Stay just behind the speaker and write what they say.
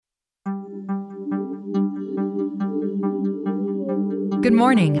Good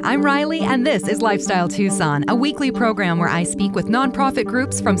morning. I'm Riley, and this is Lifestyle Tucson, a weekly program where I speak with nonprofit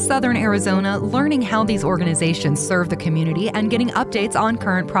groups from Southern Arizona, learning how these organizations serve the community and getting updates on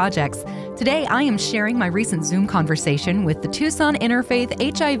current projects. Today, I am sharing my recent Zoom conversation with the Tucson Interfaith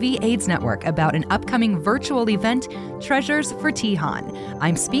HIV/AIDS Network about an upcoming virtual event, Treasures for Tijan.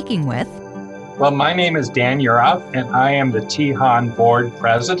 I'm speaking with... Well, my name is Dan Urov, and I am the Tijan Board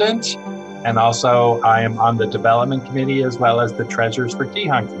President. And also, I am on the Development Committee as well as the Treasures for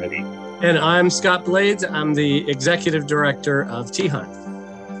Tijan Committee. And I'm Scott Blades. I'm the Executive Director of Tijan.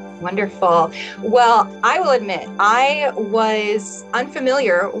 Wonderful. Well, I will admit, I was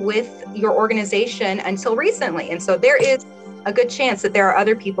unfamiliar with your organization until recently. And so there is a good chance that there are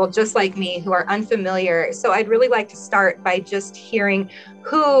other people just like me who are unfamiliar. So I'd really like to start by just hearing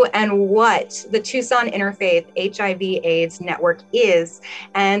who and what the Tucson Interfaith HIV/AIDS Network is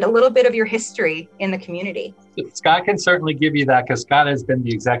and a little bit of your history in the community. Scott can certainly give you that because Scott has been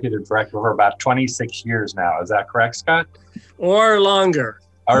the Executive Director for about 26 years now. Is that correct, Scott? Or longer.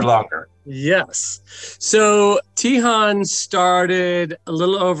 Or longer. Yes. So Tijan started a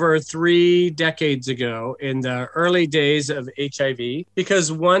little over 3 decades ago in the early days of HIV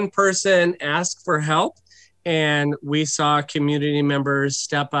because one person asked for help and we saw community members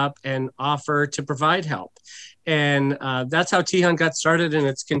step up and offer to provide help. And that's how Tijan got started, and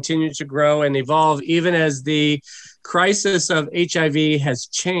it's continued to grow and evolve even as the crisis of HIV has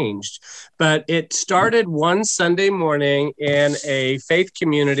changed. But it started one Sunday morning in a faith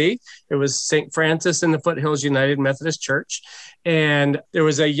community. It was St. Francis in the Foothills United Methodist Church. And there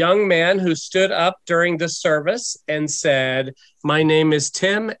was a young man who stood up during the service and said, "My name is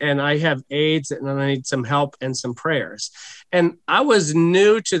Tim, and I have AIDS, and I need some help and some prayers." And I was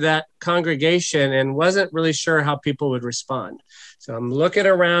new to that congregation and wasn't really sure how people would respond. So I'm looking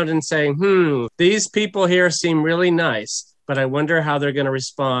around and saying, these people here seem really nice, but I wonder how they're going to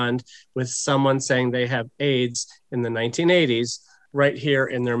respond with someone saying they have AIDS in the 1980s right here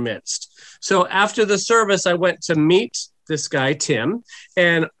in their midst. So after the service, I went to meet this guy, Tim,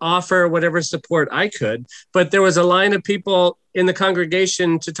 and offer whatever support I could. But there was a line of people in the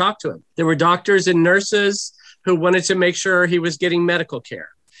congregation to talk to him. There were doctors and nurses who wanted to make sure he was getting medical care.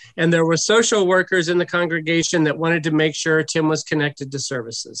 And there were social workers in the congregation that wanted to make sure Tim was connected to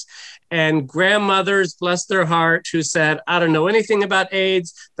services. And grandmothers, bless their heart, who said, "I don't know anything about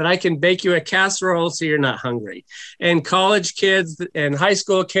AIDS, but I can bake you a casserole so you're not hungry." And college kids and high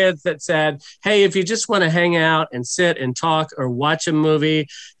school kids that said, "Hey, if you just want to hang out and sit and talk or watch a movie,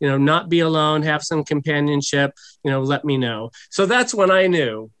 not be alone, have some companionship, let me know." So that's when I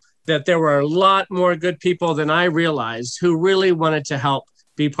knew that there were a lot more good people than I realized who really wanted to help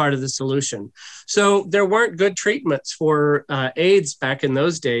be part of the solution. So there weren't good treatments for AIDS back in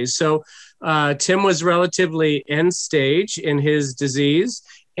those days. So Tim was relatively end stage in his disease.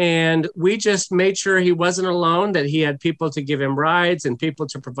 And we just made sure he wasn't alone, that he had people to give him rides and people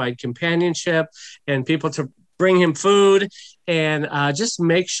to provide companionship and people to bring him food and just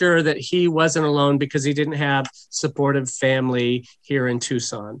make sure that he wasn't alone because he didn't have supportive family here in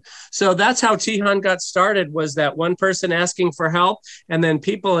Tucson. So that's how Tijan got started, was that one person asking for help and then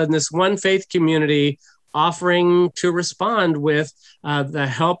people in this one faith community offering to respond with the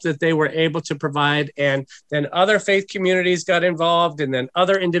help that they were able to provide. And then other faith communities got involved, and then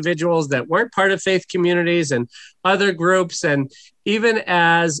other individuals that weren't part of faith communities and other groups. And even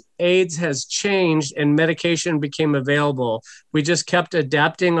as AIDS has changed and medication became available, we just kept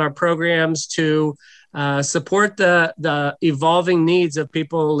adapting our programs to support the evolving needs of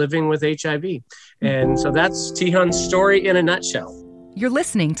people living with HIV. And so that's Tijan's story in a nutshell. You're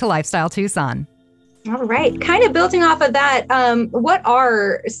listening to Lifestyle Tucson. All right. Kind of building off of that, what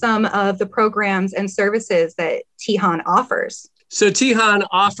are some of the programs and services that Tijan offers? So Tijan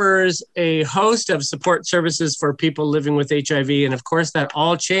offers a host of support services for people living with HIV. And of course, that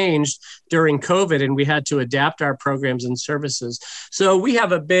all changed during COVID, and we had to adapt our programs and services. So we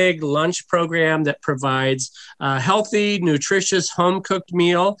have a big lunch program that provides a healthy, nutritious, home-cooked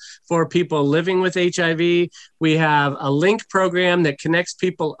meal for people living with HIV. We have a link program that connects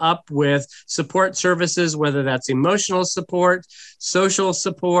people up with support services, whether that's emotional support, social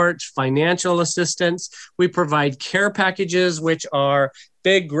support, financial assistance. We provide care packages, which are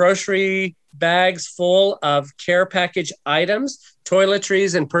big grocery bags full of care package items,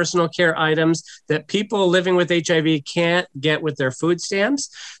 toiletries and personal care items that people living with HIV can't get with their food stamps.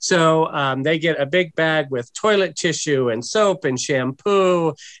 So they get a big bag with toilet tissue and soap and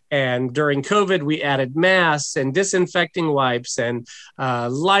shampoo. And during COVID, we added masks and disinfecting wipes and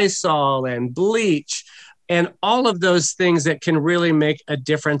Lysol and bleach. and all of those things that can really make a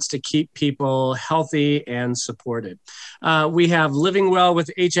difference to keep people healthy and supported. We have Living Well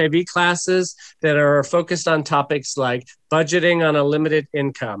with HIV classes that are focused on topics like budgeting on a limited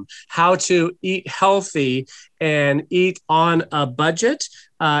income, how to eat healthy and eat on a budget,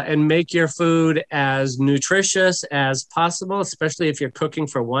 and make your food as nutritious as possible, especially if you're cooking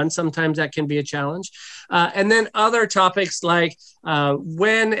for one. Sometimes that can be a challenge. And then other topics like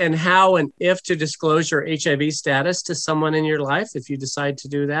when and how and if to disclose your HIV status to someone in your life, if you decide to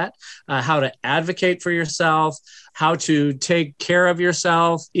do that, how to advocate for yourself, how to take care of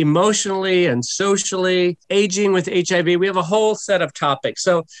yourself emotionally and socially, aging with HIV. We have a whole set of topics.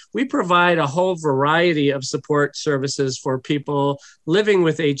 So we provide a whole variety of support services for people living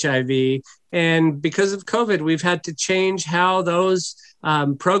with HIV. And because of COVID, we've had to change how those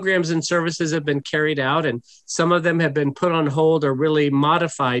programs and services have been carried out. And some of them have been put on hold or really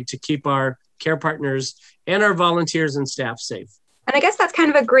modified to keep our care partners and our volunteers and staff safe. And I guess that's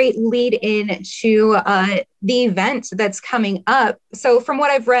kind of a great lead in to the event that's coming up. So from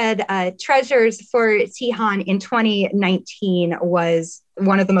what I've read, Treasures for Tihan in 2019 was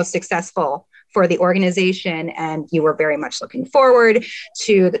one of the most successful for the organization. And you were very much looking forward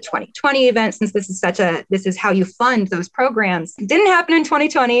to the 2020 event, since this is how you fund those programs. It didn't happen in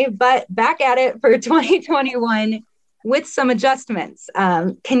 2020, but back at it for 2021 with some adjustments.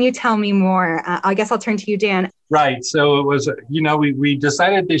 Can you tell me more? I guess I'll turn to you, Dan. Right. So it was, we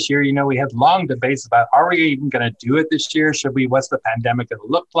decided this year, we had long debates about, are we even going to do it this year? What's the pandemic going to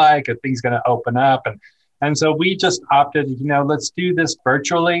look like? Are things going to open up? And so we just opted, let's do this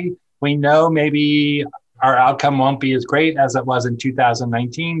virtually. We know maybe our outcome won't be as great as it was in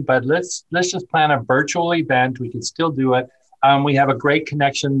 2019, but let's just plan a virtual event. We can still do it. We have a great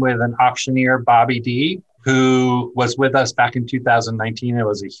connection with an auctioneer, Bobby D, who was with us back in 2019. It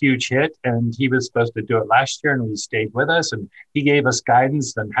was a huge hit, and he was supposed to do it last year, and he stayed with us, and he gave us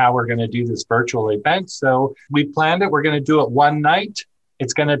guidance on how we're going to do this virtual event. So we planned it. We're going to do it one night.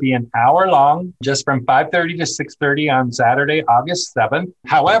 It's going to be an hour long, just from 5:30 to 6:30 on Saturday, August 7th.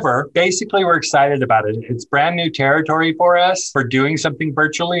 However, basically, we're excited about it. It's brand new territory for us for doing something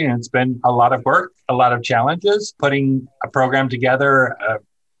virtually, and it's been a lot of work, a lot of challenges, putting a program together.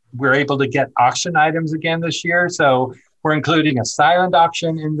 We're able to get auction items again this year. So we're including a silent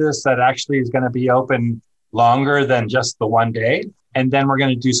auction in this that actually is going to be open longer than just the one day. And then we're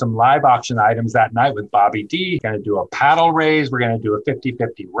going to do some live auction items that night with Bobby D. We're going to do a paddle raise. We're going to do a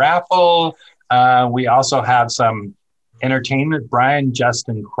 50-50 raffle. We also have some entertainment. Brian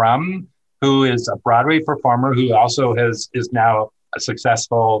Justin Crum, who is a Broadway performer, who also is now a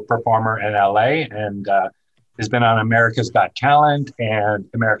successful performer in LA and has been on America's Got Talent and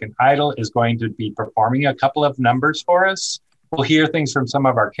American Idol, is going to be performing a couple of numbers for us. We'll hear things from some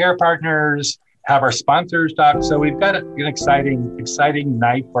of our care partners, have our sponsors talk. So we've got an exciting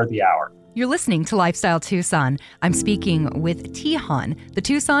night for the hour. You're listening to Lifestyle Tucson. I'm speaking with Tihan, the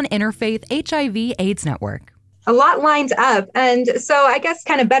Tucson Interfaith HIV/AIDS Network. A lot lined up. And so I guess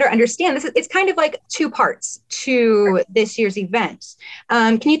kind of better understand this. It's kind of like two parts to this year's event.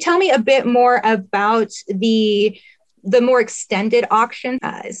 Can you tell me a bit more about the more extended auction?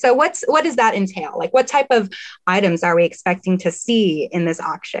 So what does that entail? Like, what type of items are we expecting to see in this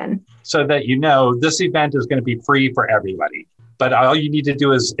auction? So that this event is going to be free for everybody. But all you need to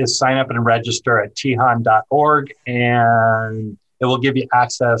do is sign up and register at tihan.org, and it will give you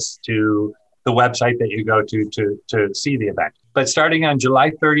access to the website that you go to see the event. But starting on July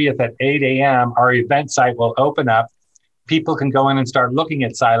 30th at 8 a.m., our event site will open up. People can go in and start looking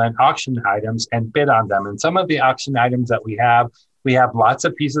at silent auction items and bid on them. And some of the auction items that we have lots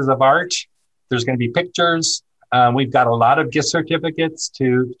of pieces of art. There's going to be pictures. We've got a lot of gift certificates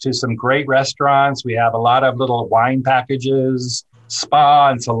to some great restaurants. We have a lot of little wine packages, spa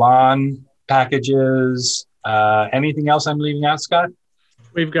and salon packages. Anything else I'm leaving out, Scott?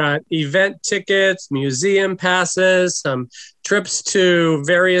 We've got event tickets, museum passes, some trips to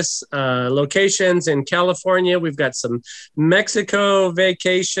various locations in California. We've got some Mexico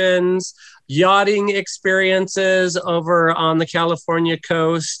vacations, yachting experiences over on the California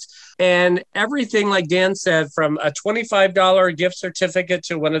coast. And everything, like Dan said, from a $25 gift certificate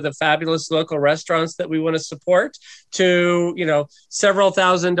to one of the fabulous local restaurants that we want to support, to, several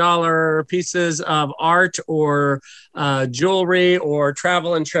 $1,000 pieces of art or jewelry or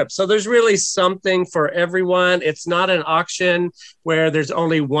travel and trips. So there's really something for everyone. It's not an auction where there's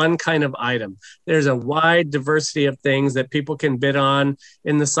only one kind of item. There's a wide diversity of things that people can bid on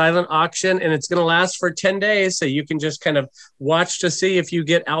in the silent auction, and it's going to last for 10 days. So you can just kind of watch to see if you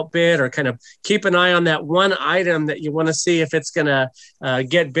get outbid, or kind of keep an eye on that one item that you want to see if it's going to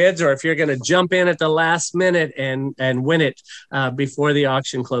get bids, or if you're going to jump in at the last minute and win it before the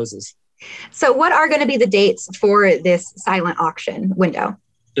auction closes. So what are going to be the dates for this silent auction window?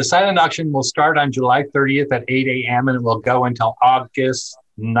 The silent auction will start on July 30th at 8 a.m. and it will go until August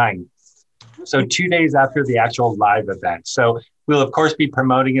 9th. So 2 days after the actual live event. So we'll, of course, be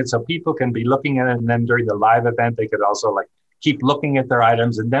promoting it so people can be looking at it. And then during the live event, they could also keep looking at their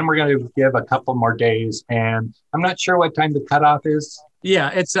items. And then we're going to give a couple more days. And I'm not sure what time the cutoff is. Yeah,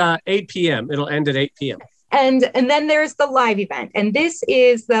 it's 8 p.m. It'll end at 8 p.m. And then there's the live event. And this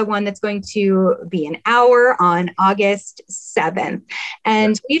is the one that's going to be an hour on August 7th.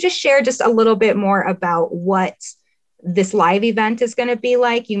 And you just share just a little bit more about what this live event is going to be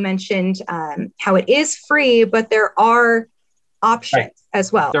like. You mentioned how it is free, but there are options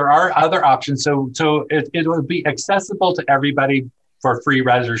as well. There are other options. So it will be accessible to everybody for free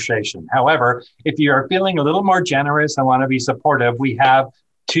registration. However, if you are feeling a little more generous and want to be supportive, we have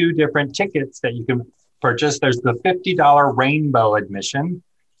 2 different tickets that you can purchase. There's the $50 rainbow admission,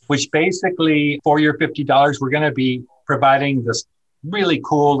 which basically for your $50, we're going to be providing this really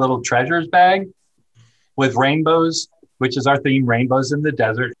cool little treasures bag with rainbows, which is our theme, Rainbows in the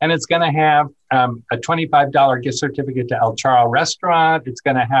Desert. And it's going to have a $25 gift certificate to El Charro restaurant. It's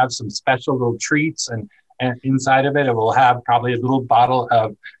going to have some special little treats. And inside of it, it will have probably a little bottle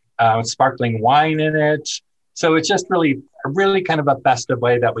of sparkling wine in it. So it's just really kind of a festive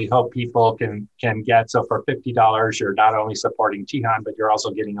way that we hope people can get. So for $50, you're not only supporting Tihan, but you're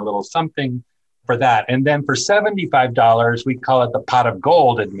also getting a little something for that. And then for $75, we call it the Pot of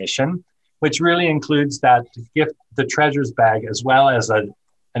Gold admission, which really includes that gift, the treasures bag, as well as an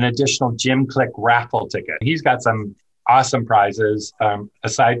additional Jim Click raffle ticket. He's got some awesome prizes.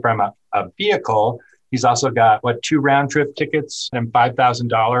 Aside from a vehicle, he's also got 2 round trip tickets, and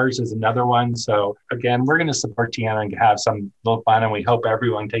 $5,000 is another one. So again, we're going to support Tihan and have some little fun. And we hope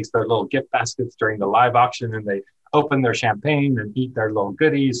everyone takes their little gift baskets during the live auction and they open their champagne and eat their little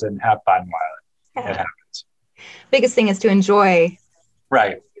goodies and have fun while it happens. Biggest thing is to enjoy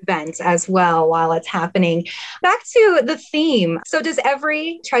events as well while it's happening. Back to the theme. So does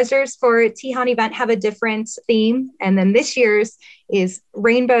every Treasures for Tihan event have a different theme? And then this year's is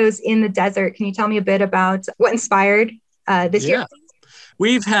Rainbows in the Desert. Can you tell me a bit about what inspired this year?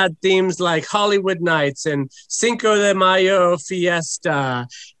 We've had themes like Hollywood Nights and Cinco de Mayo Fiesta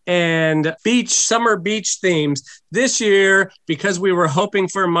and summer beach themes. This year, because we were hoping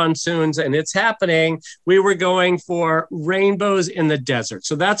for monsoons and it's happening, we were going for Rainbows in the Desert.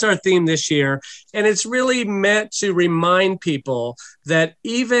 So that's our theme this year. And it's really meant to remind people that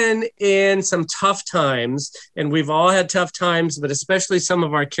even in some tough times, and we've all had tough times, but especially some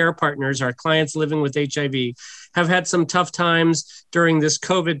of our care partners, our clients living with HIV, have had some tough times during this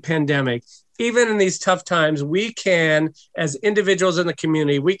COVID pandemic. Even in these tough times, we can, as individuals in the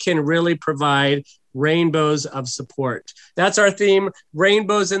community, we can really provide rainbows of support. That's our theme,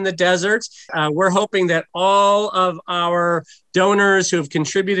 Rainbows in the Desert. We're hoping that all of our donors who have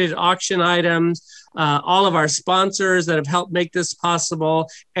contributed auction items, all of our sponsors that have helped make this possible,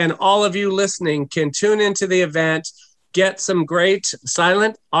 and all of you listening can tune into the event, get some great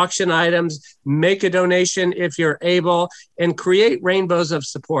silent auction items, make a donation if you're able, and create rainbows of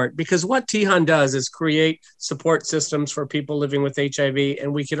support. Because what Tihan does is create support systems for people living with HIV,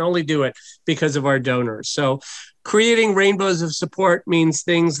 and we can only do it because of our donors. So creating rainbows of support means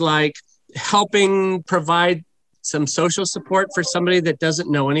things like helping provide some social support for somebody that doesn't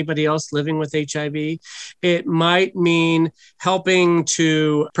know anybody else living with HIV. It might mean helping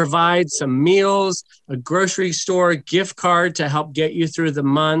to provide some meals, a grocery store gift card to help get you through the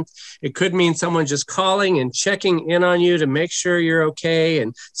month. It could mean someone just calling and checking in on you to make sure you're okay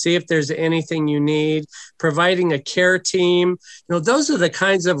and see if there's anything you need, providing a care team. Those are the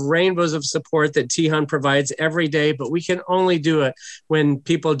kinds of rainbows of support that Tihan provides every day, but we can only do it when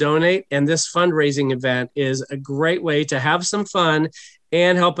people donate. And this fundraising event is a great way to have some fun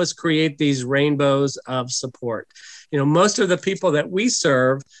and help us create these rainbows of support. Most of the people that we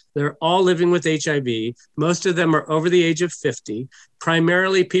serve, they're all living with HIV. Most of them are over the age of 50,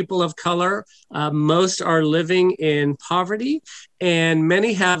 primarily people of color. Most are living in poverty. And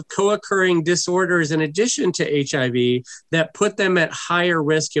many have co-occurring disorders in addition to HIV that put them at higher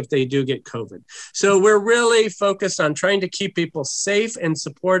risk if they do get COVID. So we're really focused on trying to keep people safe and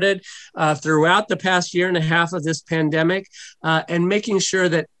supported throughout the past year and a half of this pandemic, and making sure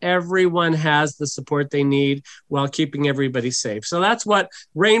that everyone has the support they need while keeping everybody safe. So that's what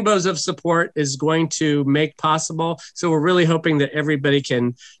Rainbows of Support is going to make possible. So we're really hoping that everybody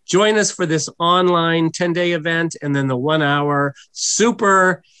can join us for this online 10-day event, and then the 1-hour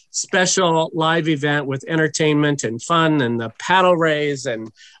super special live event with entertainment and fun and the paddle race and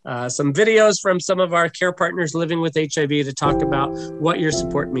some videos from some of our care partners living with HIV to talk about what your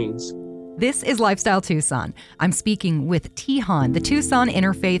support means. This is Lifestyle Tucson. I'm speaking with THON, the Tucson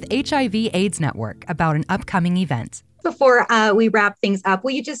Interfaith HIV/AIDS Network, about an upcoming event. Before we wrap things up,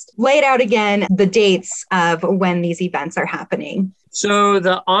 will you just lay it out again, the dates of when these events are happening? So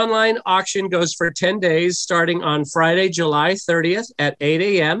the online auction goes for 10 days, starting on Friday, July 30th at 8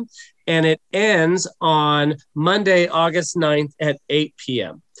 a.m., and it ends on Monday, August 9th at 8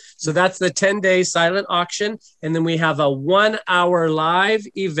 p.m. So that's the 10-day silent auction. And then we have a 1-hour live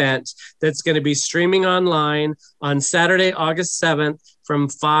event that's going to be streaming online on Saturday, August 7th from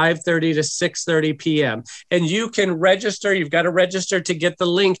 5:30 to 6:30 p.m. And you can register. You've got to register to get the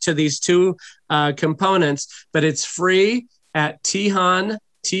link to these two components, but it's free at TIHAN,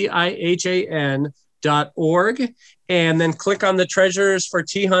 TIHAN.org. And then click on the Treasures for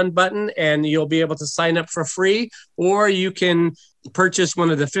THON button, and you'll be able to sign up for free, or you can purchase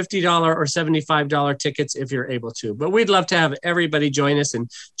one of the $50 or $75 tickets if you're able to. But we'd love to have everybody join us and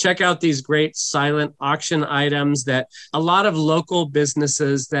check out these great silent auction items that a lot of local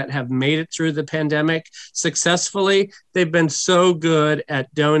businesses that have made it through the pandemic successfully, they've been so good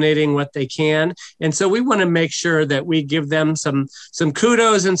at donating what they can. And so we want to make sure that we give them some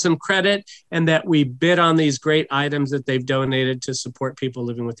kudos and some credit, and that we bid on these great items that they've donated to support people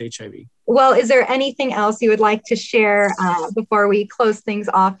living with HIV. Well, is there anything else you would like to share before we close things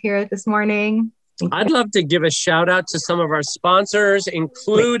off here this morning? I'd love to give a shout out to some of our sponsors,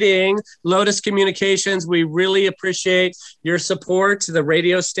 including Lotus Communications. We really appreciate your support. The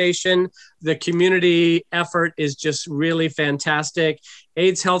radio station, the community effort is just really fantastic.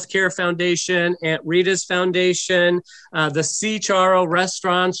 AIDS Healthcare Foundation, Aunt Rita's Foundation, the C. Charo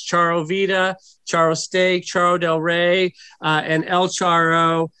Restaurants, Charo Vida, Charo Steak, Charo Del Rey, and El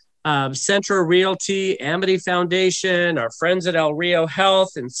Charo. Centra Realty, Amity Foundation, our friends at El Rio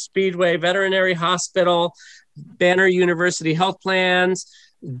Health and Speedway Veterinary Hospital, Banner University Health Plans,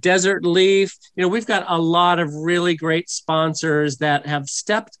 Desert Leaf. You know, we've got a lot of really great sponsors that have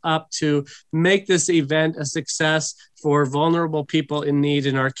stepped up to make this event a success for vulnerable people in need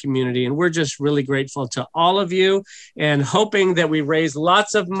in our community. And we're just really grateful to all of you, and hoping that we raise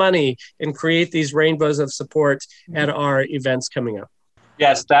lots of money and create these rainbows of support at our events coming up.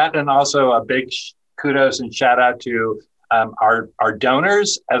 Yes, that, and also a big kudos and shout out to our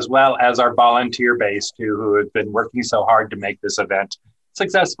donors, as well as our volunteer base too, who have been working so hard to make this event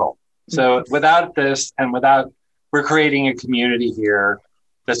successful. So without this, and we're creating a community here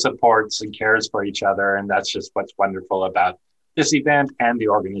that supports and cares for each other. And that's just what's wonderful about this event and the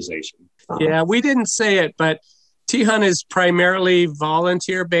organization. Yeah, we didn't say it, but THON is primarily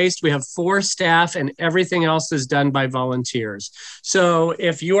volunteer-based. We have 4 staff, and everything else is done by volunteers. So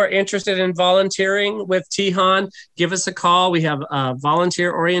if you are interested in volunteering with THON, give us a call. We have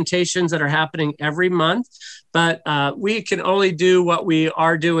volunteer orientations that are happening every month. But we can only do what we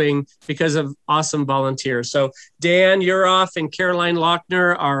are doing because of awesome volunteers. So Dan Uroff and Caroline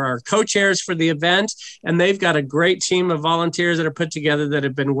Lochner are our co-chairs for the event, and they've got a great team of volunteers that are put together that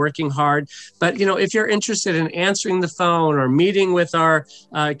have been working hard. But, you know, if you're interested in answering the phone or meeting with our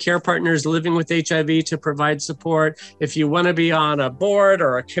care partners living with HIV to provide support, if you want to be on a board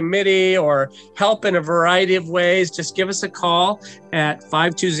or a committee or help in a variety of ways, just give us a call at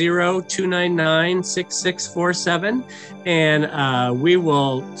 520-299-6647, and we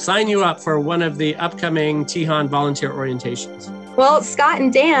will sign you up for one of the upcoming THON volunteer orientations. Well, Scott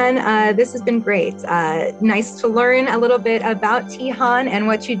and Dan, this has been great. Nice to learn a little bit about THON and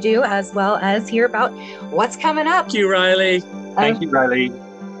what you do, as well as hear about what's coming up. Thank you, Riley. Thank you, Riley.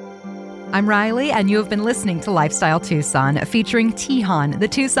 I'm Riley, and you have been listening to Lifestyle Tucson, featuring THON, the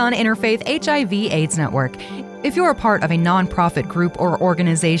Tucson Interfaith HIV/AIDS Network. If you're a part of a nonprofit group or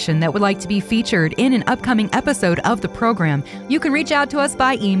organization that would like to be featured in an upcoming episode of the program, you can reach out to us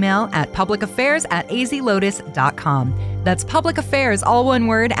by email at publicaffairs@azlotus.com. That's public affairs, all one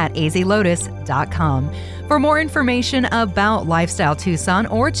word, at azlotus.com. For more information about Lifestyle Tucson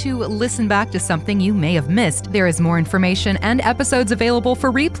or to listen back to something you may have missed, there is more information and episodes available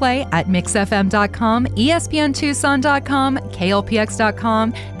for replay at mixfm.com, espntucson.com,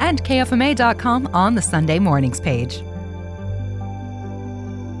 klpx.com, and kfma.com on the Sunday Mornings page.